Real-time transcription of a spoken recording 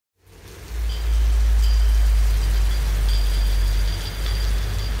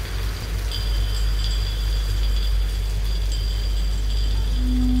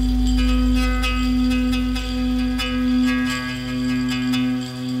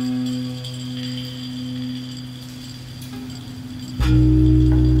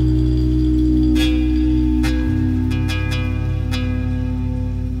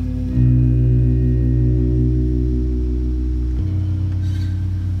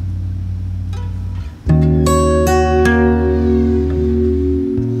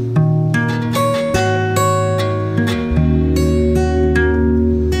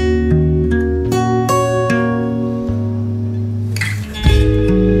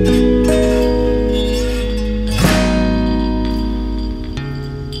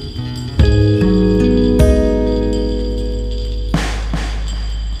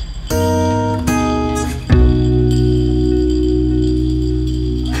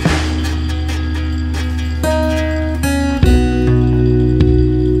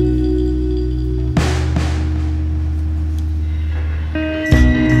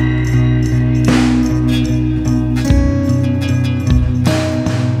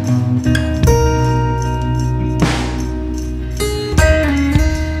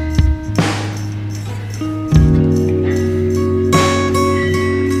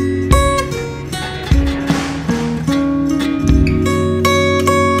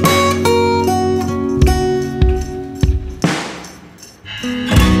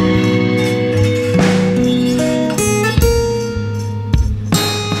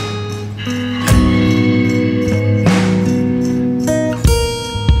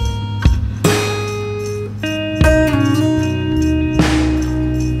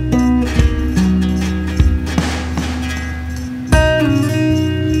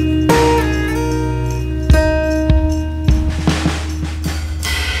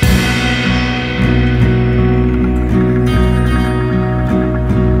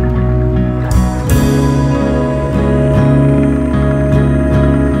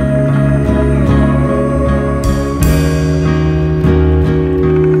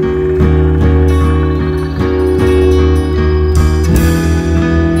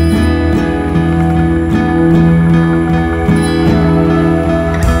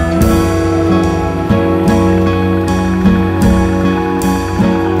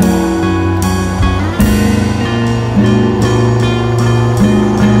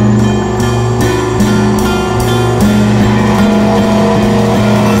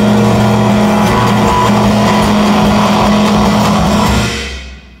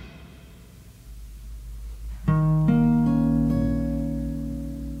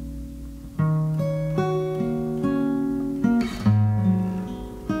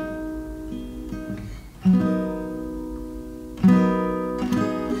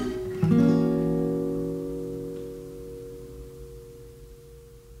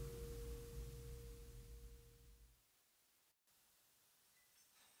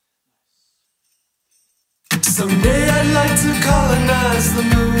Someday I'd like to colonize the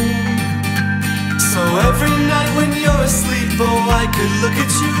moon, so every night when you're asleep, oh, I could look at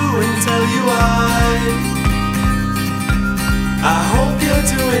you and tell you I hope you're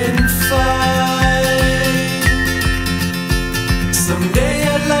doing fine. Someday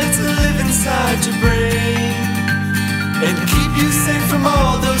I'd like to live inside your brain and keep you safe from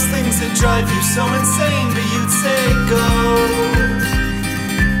all those things that drive you so insane, but you'd say go.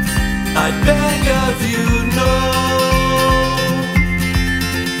 I'd beg of you, no.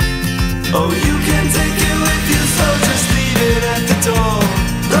 Oh, you can take it with you, so just leave it at the door.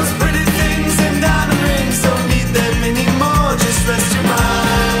 Those pretty things and diamond rings, don't need them anymore. Just rest your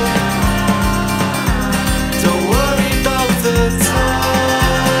mind. Don't worry about the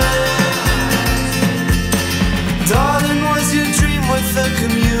time. Darling, was your dream worth the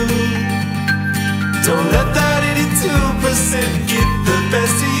commute? Don't let that 82% get the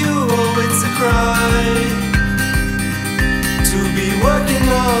best of you. Oh, it's a crime to be working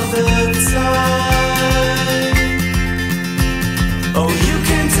all the time. Oh, you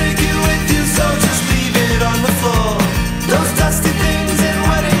can take it with you, so just leave it on the floor. Those dusty things and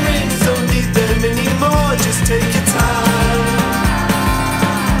wedding rings, don't need them anymore. Just take your time.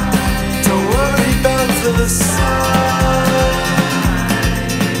 Don't worry about the sign.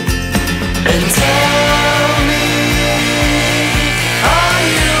 And tell me, are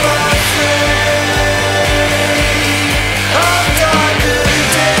you afraid of darker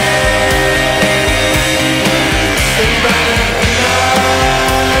days and brighter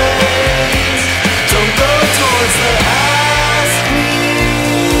nights? Don't go towards the ask me,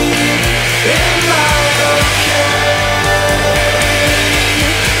 am I okay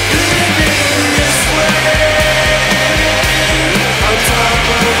living this way on top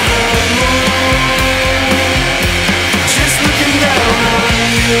of the moon, just looking down on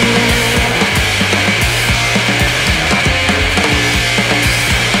you?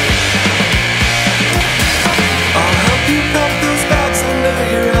 I'll help you pop those bags under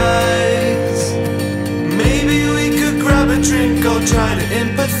your eyes. Maybe we could grab a drink, I'll try to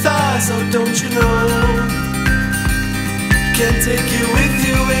empathize. Oh, don't you know, can't take you with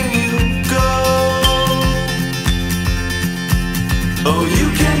you when you go. Oh, you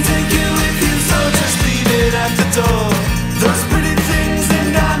can take it with you, so just leave it at the door. Those pretty things and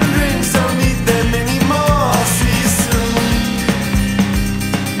diamond rings, don't need them anymore. I'll see you soon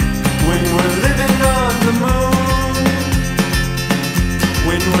when we're living on the moon.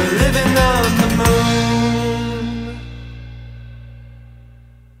 When we're living on the moon.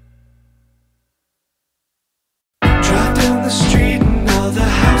 Drive down the street and all the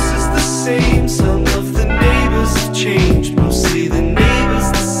houses the same. Some of the neighbors have changed, mostly the neighbors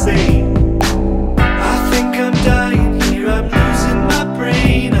the same. I think I'm dying here, I'm losing my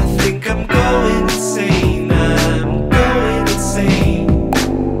brain. I think I'm going insane, I'm going insane.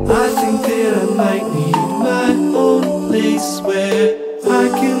 I think that I might need my own place where I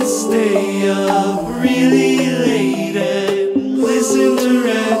can stay up really late and listen to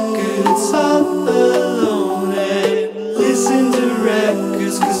records all alone and listen to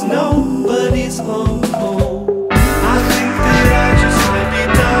records 'cause nobody's home. I think that I just might be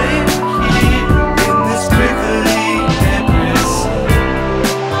dying here in this prickly embrace.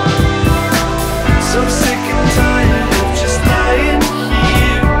 So sick and tired of just lying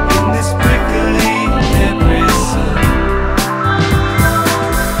here in this prickly embrace.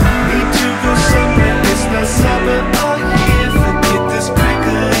 Need to go somewhere, it's not summer or here. Forget this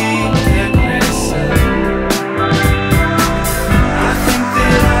prickly embrace. I think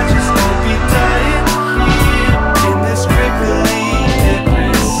that I just might be dying here in this prickly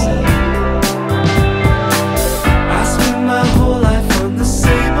embrace. I spent my whole life on the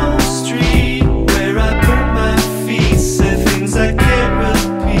same old street where I put my feet, said things I can't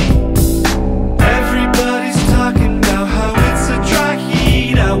repeat. Everybody's talking about how it's a dry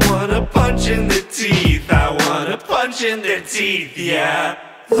heat. I wanna punch in their teeth, I wanna punch in their teeth, yeah.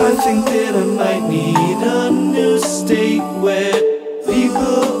 I think that I might need a new state where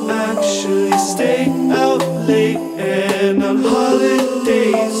people actually stay out late and on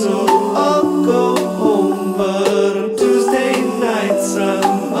holidays. Oh, I'll go home, but on Tuesday nights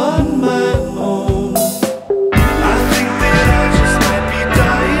I'm on my own. I think that I just might be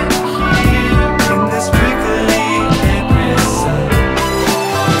dying here in this prickly embrace.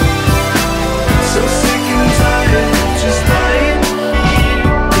 So sick and tired of just lying here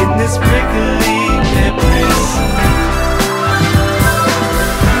in this prickly embrace.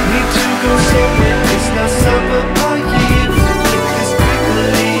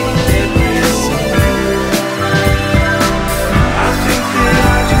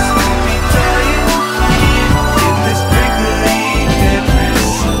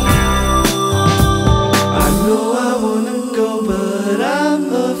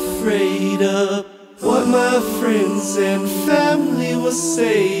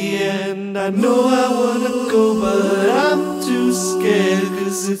 know I wanna go, but I'm too scared,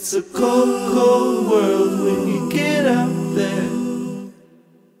 'cause it's a cold, cold world when you get out there.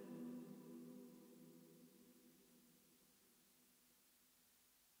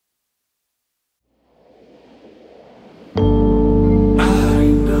 I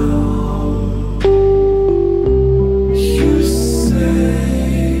know you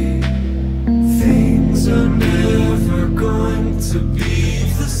say things are never going to be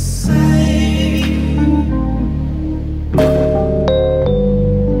the same.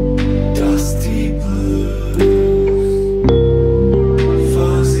 Dusty blues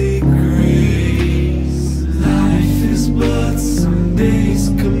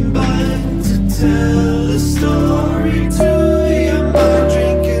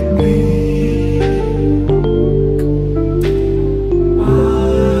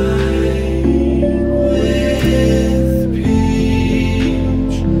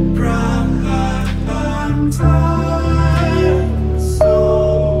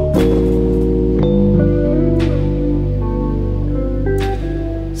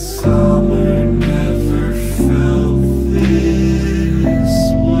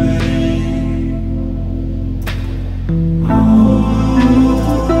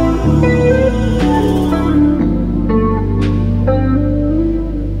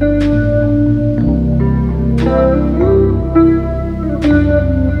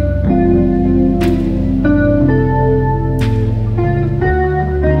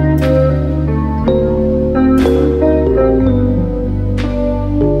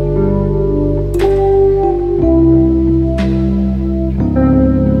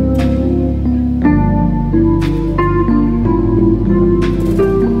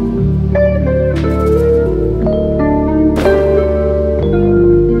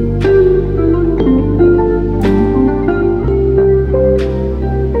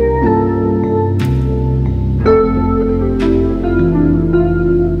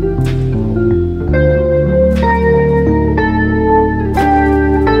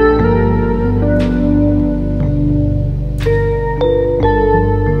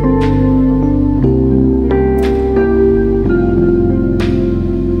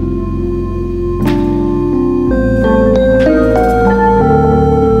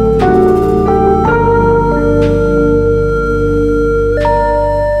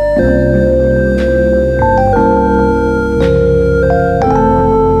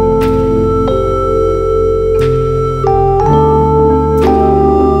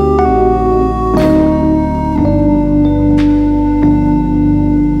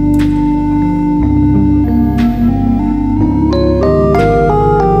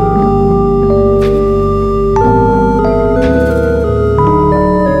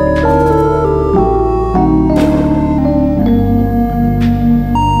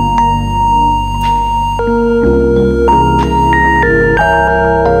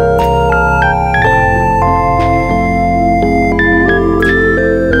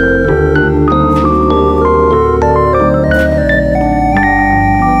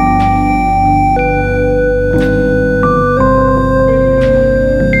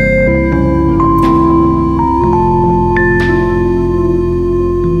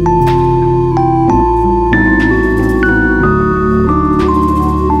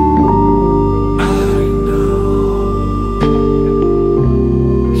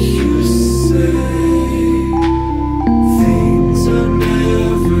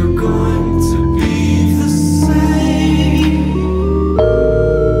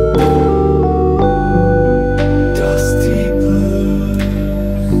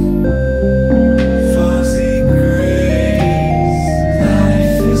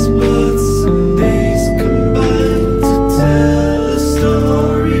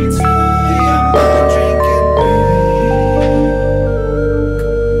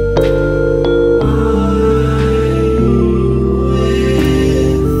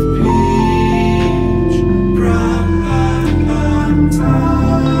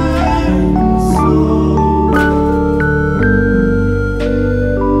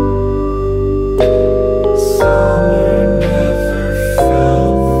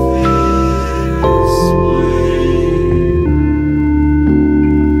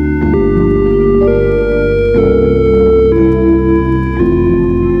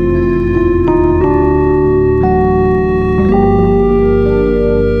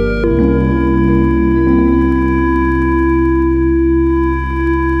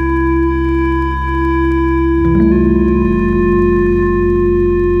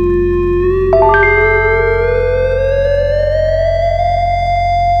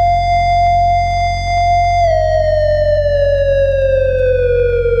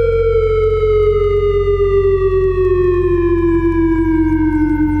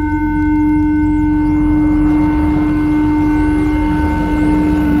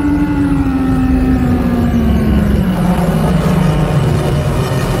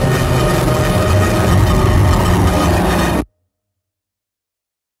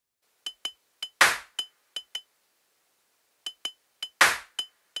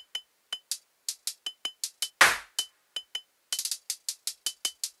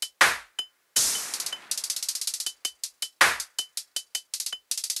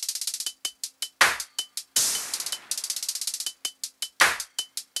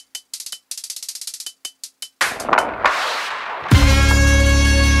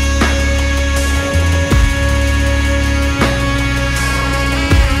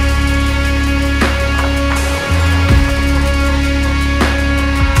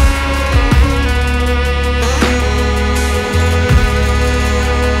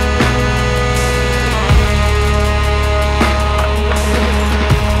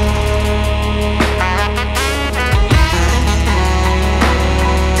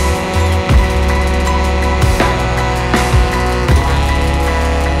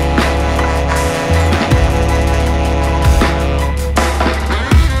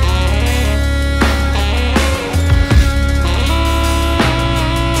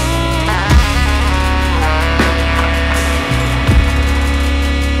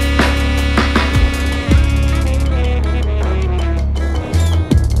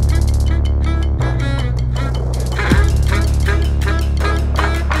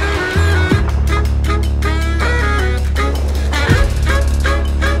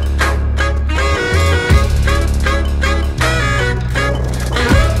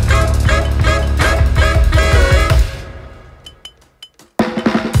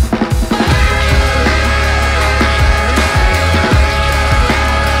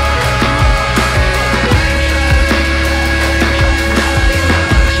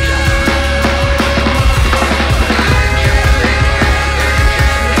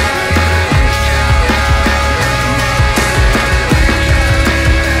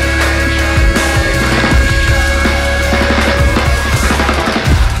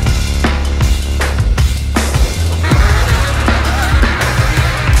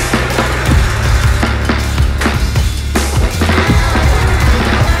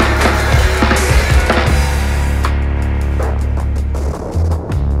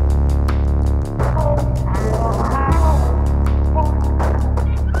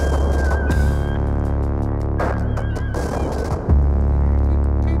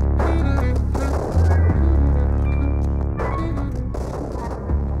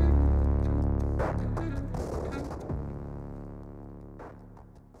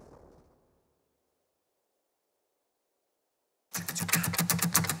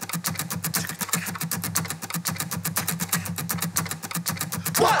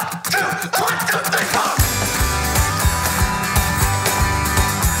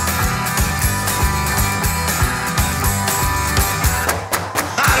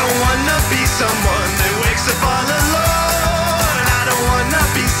Someone that wakes up all alone. I don't wanna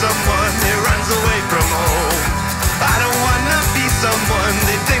be someone that runs away from home. I don't wanna be someone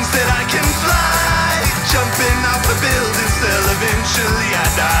that thinks that I can fly, jumping off a building till eventually I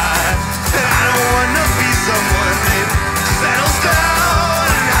die. And I don't wanna be someone that settles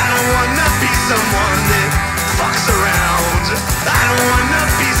down. I don't wanna be someone that fucks around. I don't wanna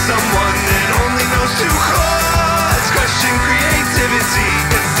be someone that only knows two chords, crushing creativity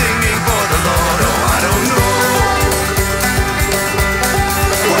and singing for the Lord. Oh, I don't know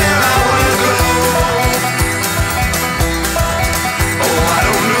where I wanna go. Oh, I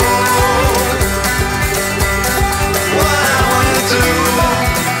don't know what I wanna do.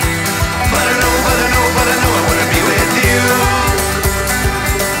 But I know I wanna be with you.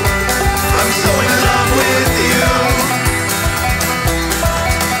 I'm so in love with you.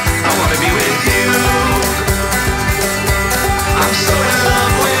 I wanna be with you. I'm so in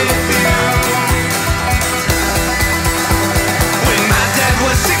love with you. When my dad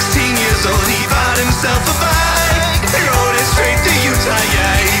was 16 years old, he bought himself a bike. He rode it straight to Utah,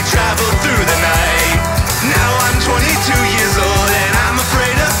 yeah, he traveled through the night. Now I'm 22 years old and I'm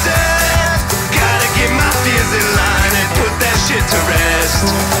afraid of death. Gotta get my fears in line and put that shit to rest.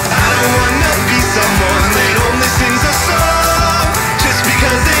 I don't wanna be someone that only sings a song just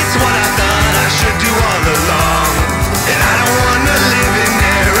because it's what I thought I should do all along. And I don't wanna live in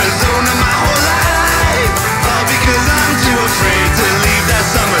Arizona my whole life, all because I'm too afraid to leave that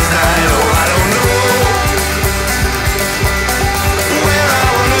summer's night. Oh, I don't know where I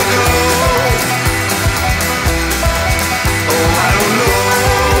wanna go. Oh, I don't know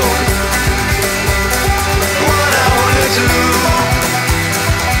what I wanna do.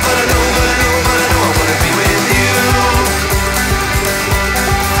 But I know I wanna be with you.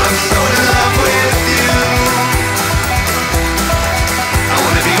 I'm so in love with you. I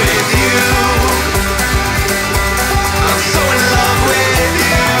wanna be with you. I'm so in love with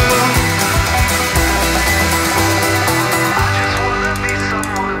you. I just wanna be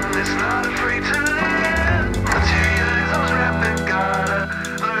someone that's not afraid to live. Materialism's rampant, gotta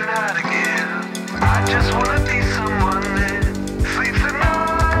learn how to give. I just wanna be someone that sleeps at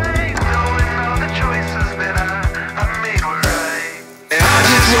night, knowing all the choices that I made were right. And I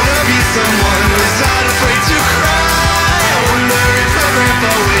just wanna be someone who's not afraid to cry. I wonder if my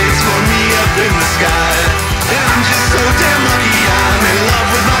grandpa waits for me up in the sky. And I'm just so damn lucky I'm in love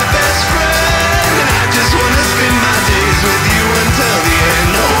with my best friend. And I just wanna spend my days with you until the end.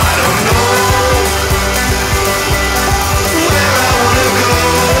 No, I don't know where I wanna go.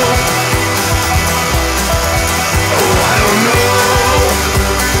 Oh, I don't know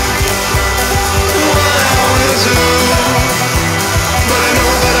what I wanna do. But I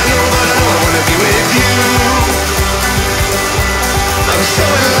know I wanna be with you. I'm so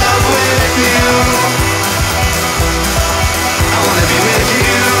in love with you. I wanna be with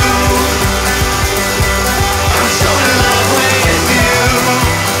you. I'm so in love with you.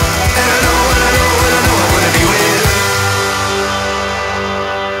 And I know I wanna be with you.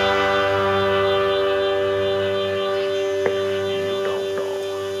 You don't know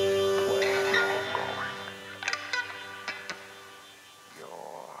where you're going.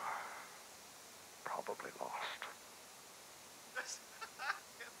 You're probably lost.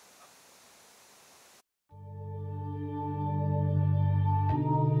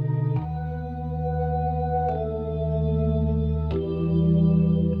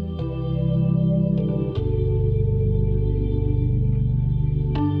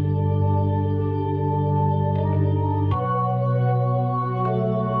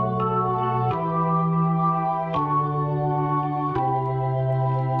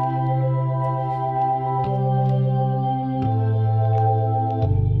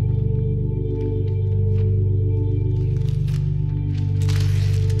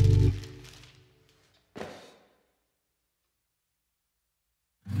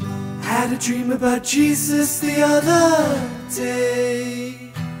 Had a dream about Jesus the other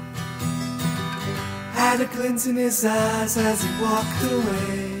day. Had a glint in his eyes as he walked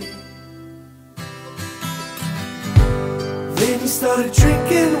away. Then he started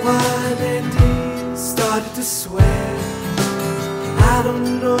drinking wine and he started to swear. I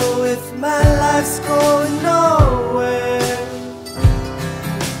don't know if my life's going nowhere.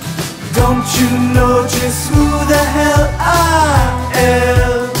 Don't you know just who the hell I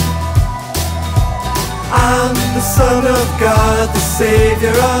am? I'm the Son of God, the Savior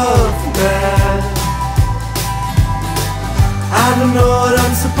of man. I don't know what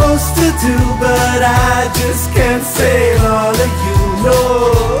I'm supposed to do, but I just can't save all of you. No,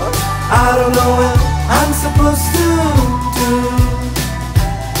 I don't know what I'm supposed to do.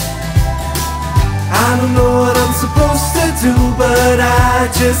 I don't know what I'm supposed to do, but I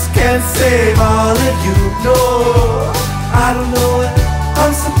just can't save all of you. No, I don't know what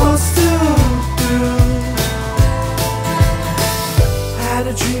I'm supposed to do. I had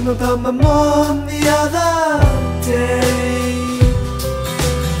a dream about my mom the other day.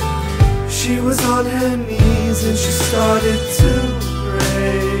 She was on her knees and she started to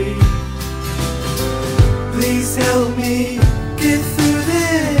pray. Please help me get through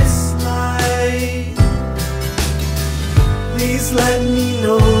this life. Please let me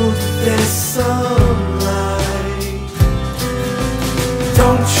know that there's some light.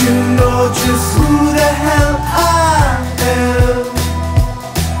 Don't you know just who the hell I am?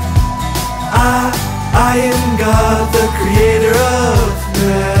 I am God, the creator of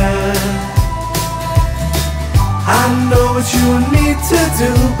man. I know what you need to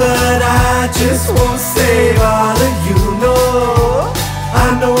do, but I just won't save all of you. No, I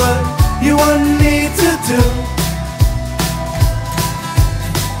know what you want me to do.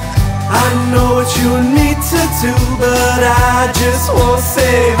 I know what you need to do, but I just won't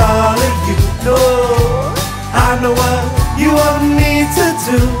save all of you. No, I know what you want me to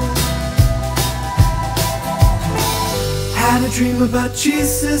do. Had a dream about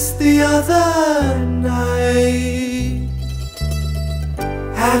Jesus the other night.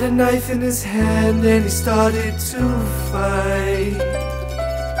 Had a knife in his hand and he started to fight.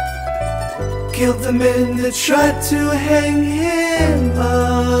 Killed the men that tried to hang him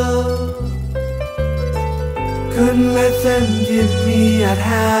up. Couldn't let them get me, I'd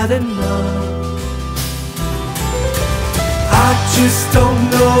had enough. I just don't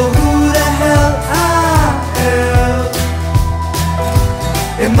know who the hell I am.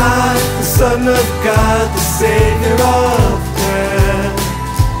 Am I the Son of God, the Savior of man?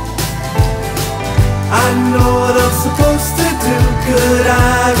 I know what I'm supposed to do. Could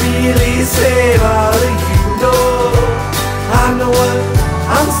I really save all of you? No, I know what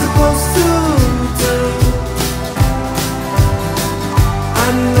I'm supposed to do. I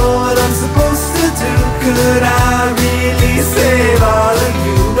know what I'm supposed to do. Could I really save all of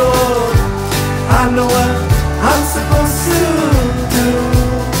you? No, I know what I'm supposed to do.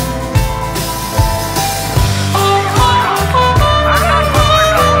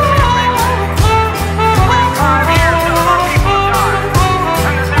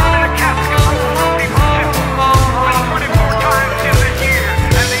 Years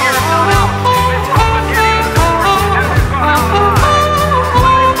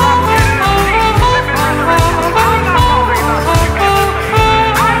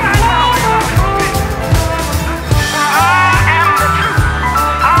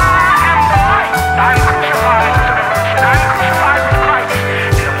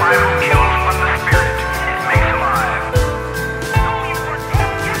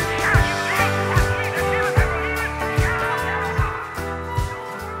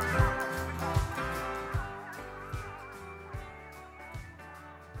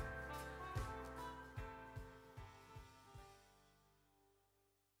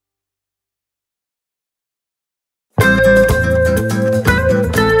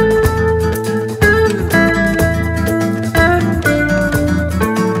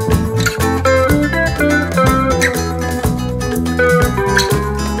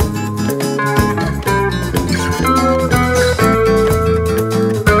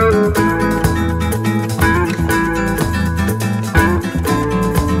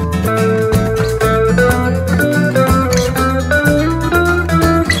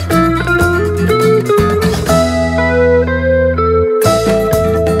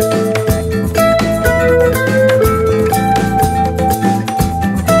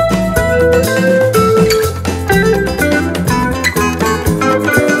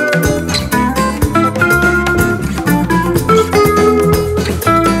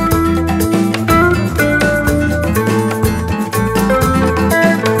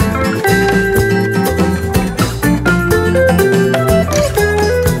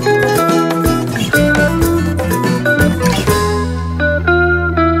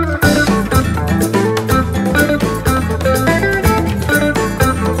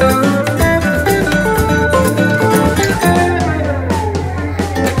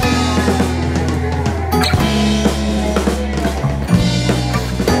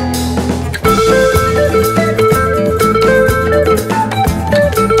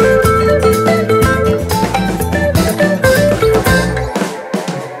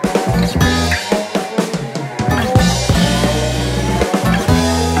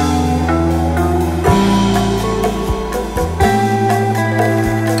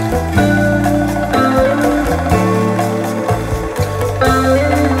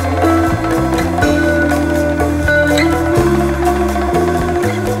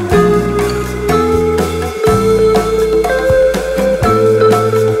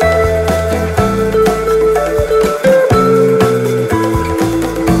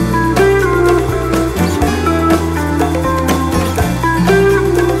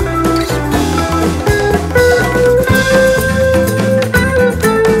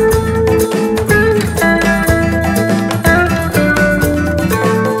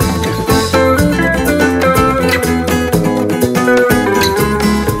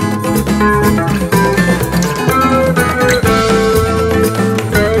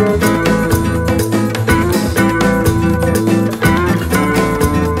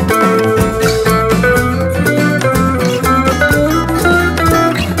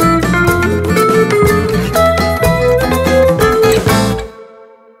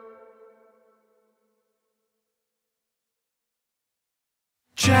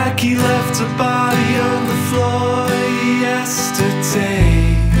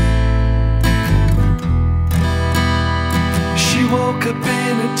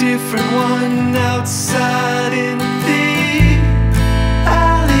different one outside in the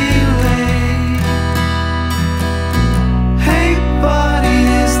alleyway. Hey buddy,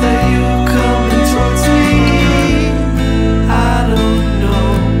 is that you coming towards me? I don't know,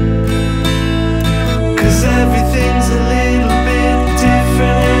 'cause everything's a little bit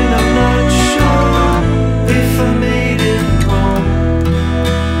different and I'm not sure if I made it home.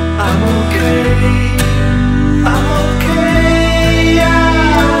 I'm okay, I'm okay, yeah.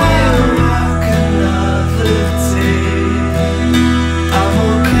 We're rocking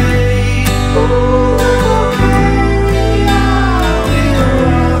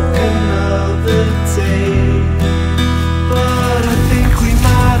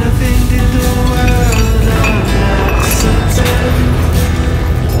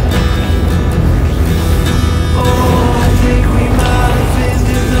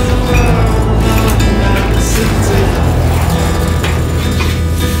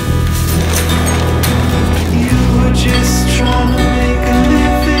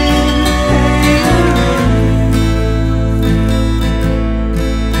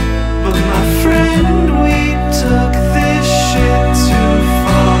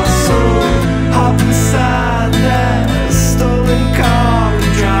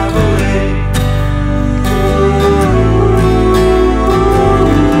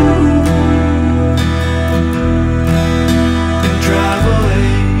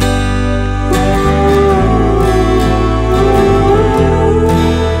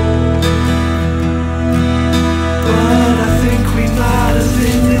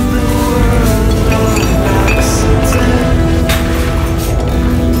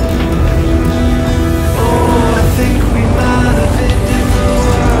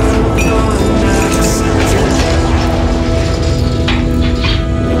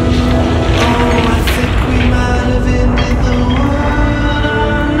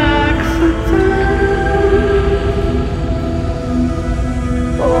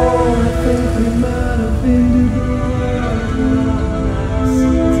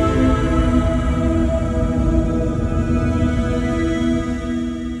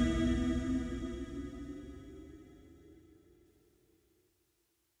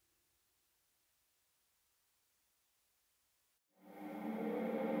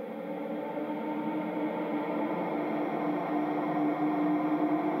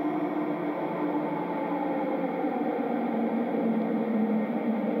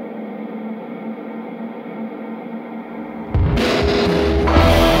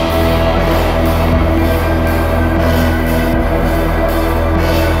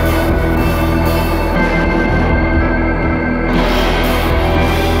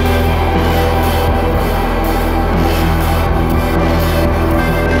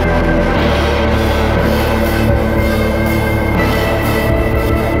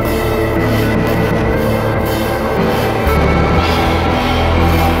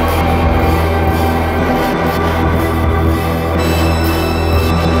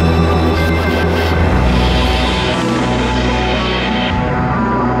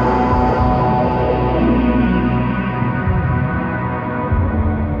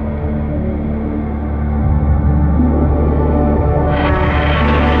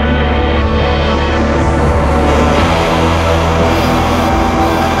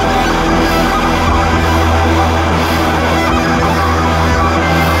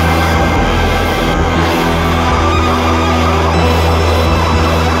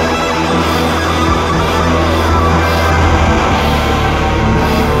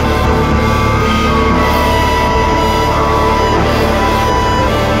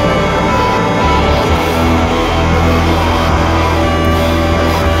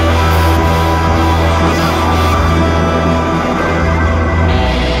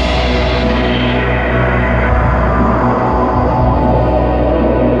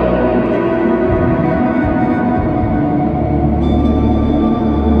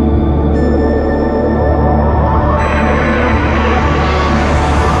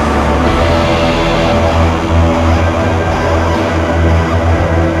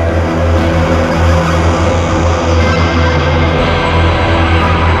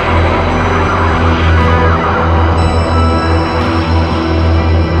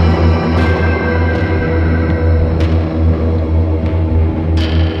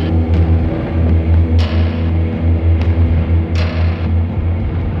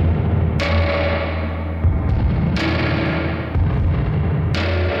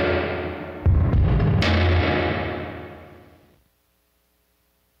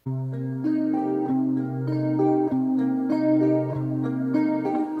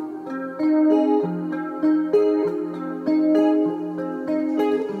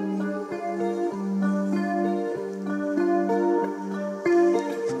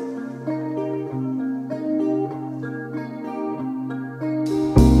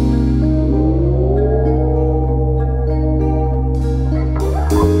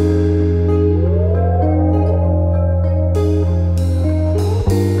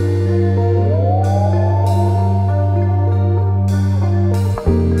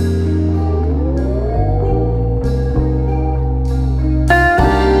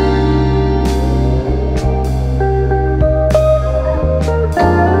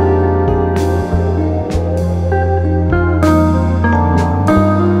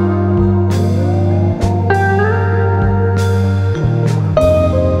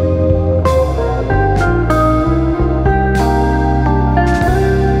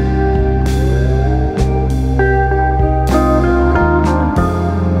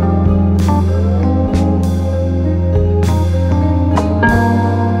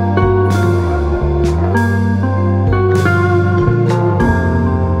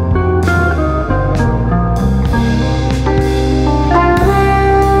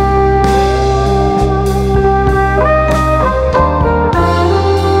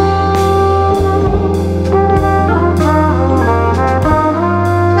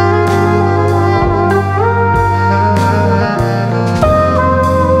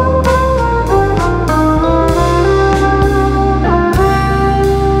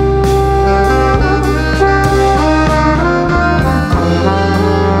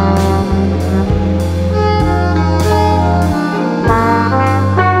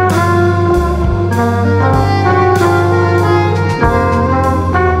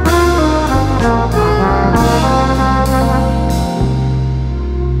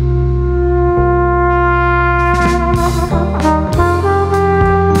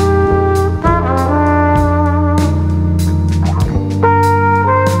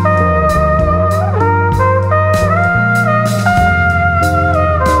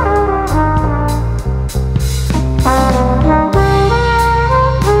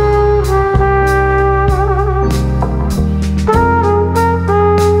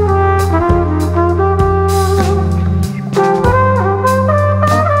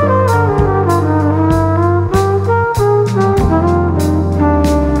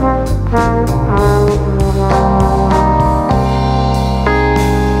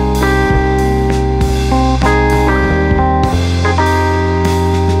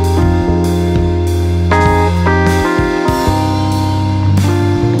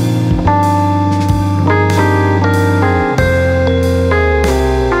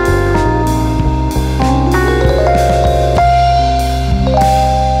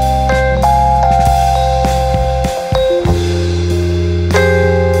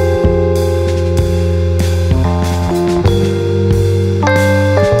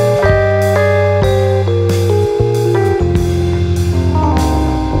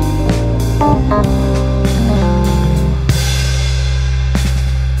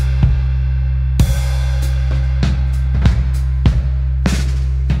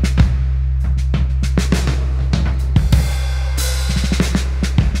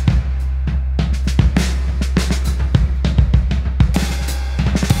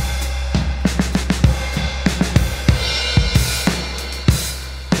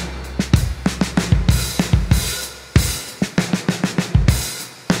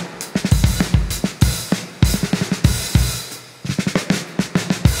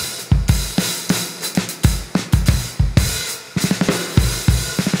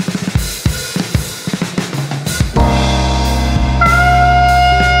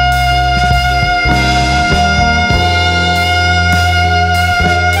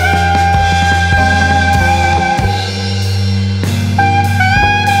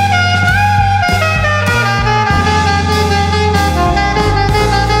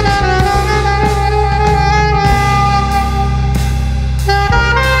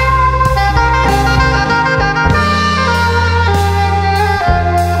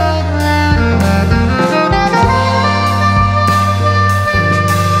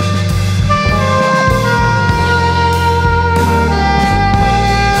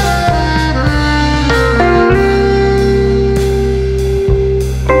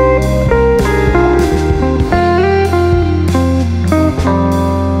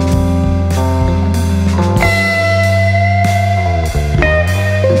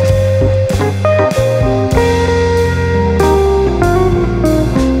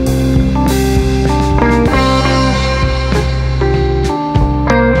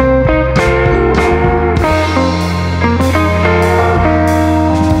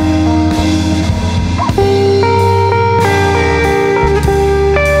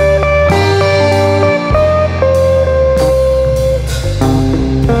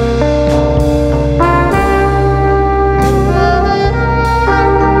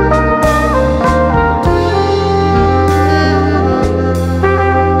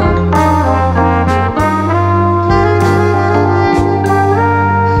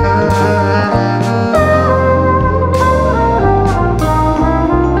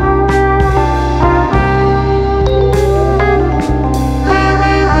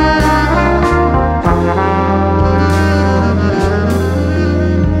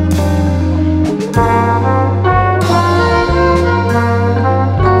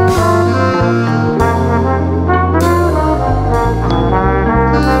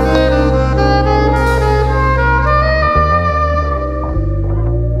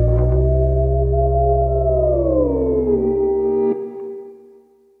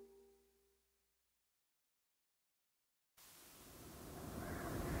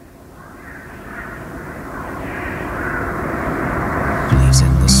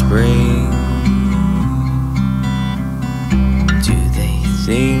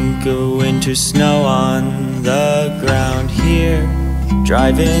think of winter snow on the ground here.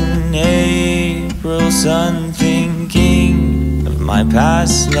 Driving April sun, thinking of my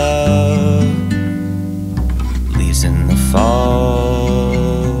past love. Leaves in the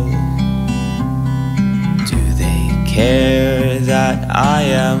fall, do they care that I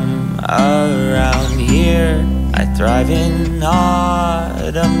am around here? I thrive in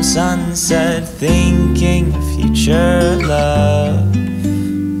autumn sunset, thinking of future love.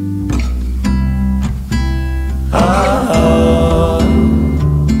 Oh,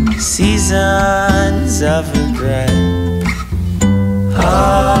 seasons of regret.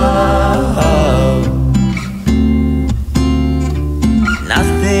 Oh,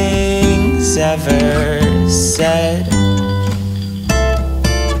 nothing's ever said.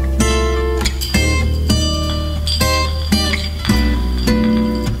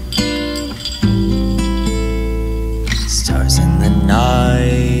 Stars in the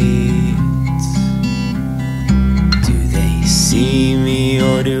night, do they see me,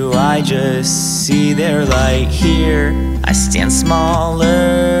 or do I just see their light here? I stand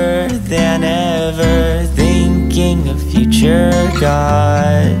smaller than ever, thinking of future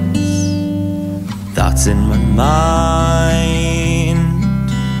gods. Thoughts in my mind,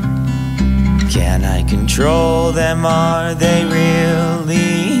 can I control them? Are they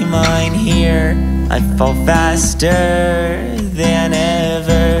really mine here? I fall faster than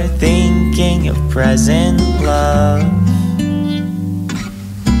ever, thinking of present love.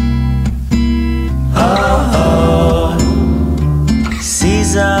 Oh,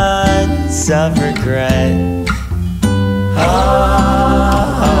 seasons of regret.